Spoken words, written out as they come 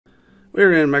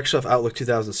We're in Microsoft Outlook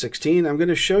 2016. I'm going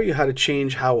to show you how to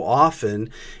change how often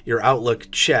your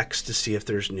Outlook checks to see if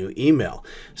there's new email.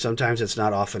 Sometimes it's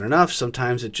not often enough.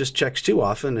 Sometimes it just checks too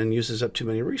often and uses up too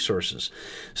many resources.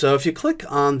 So if you click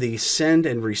on the Send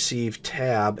and Receive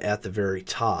tab at the very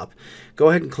top, go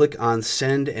ahead and click on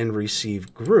Send and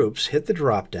Receive Groups, hit the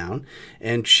drop down,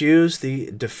 and choose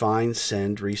the Define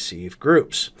Send Receive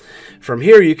Groups. From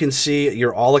here you can see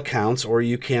your all accounts, or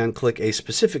you can click a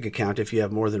specific account if you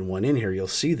have more than one in here. You'll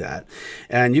see that,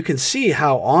 and you can see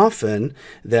how often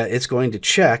that it's going to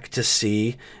check to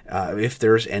see if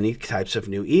there's any types of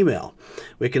new email.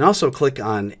 We can also click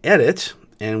on Edit,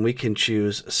 and we can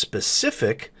choose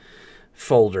specific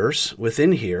folders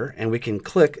within here, and we can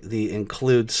click the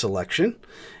Include selection,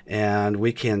 and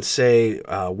we can say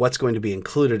what's going to be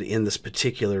included in this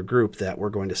particular group that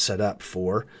we're going to set up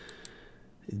for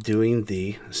doing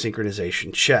the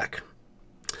synchronization check.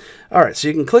 All right, so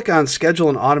you can click on Schedule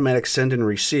an Automatic Send and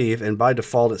Receive, and by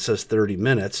default it says 30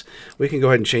 minutes. We can go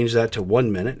ahead and change that to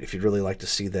 1 minute if you'd really like to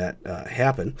see that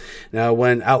happen. Now,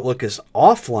 when Outlook is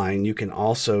offline, you can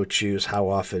also choose how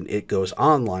often it goes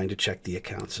online to check the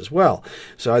accounts as well.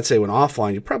 So I'd say when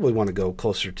offline, you probably want to go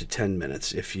closer to 10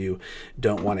 minutes if you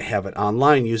don't want to have it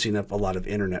online using up a lot of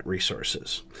internet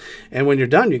resources. And when you're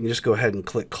done, you can just go ahead and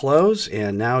click Close,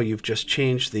 and now you've just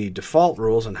changed the default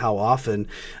rules on how often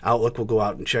Outlook will go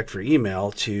out and check for email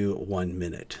to 1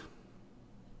 minute.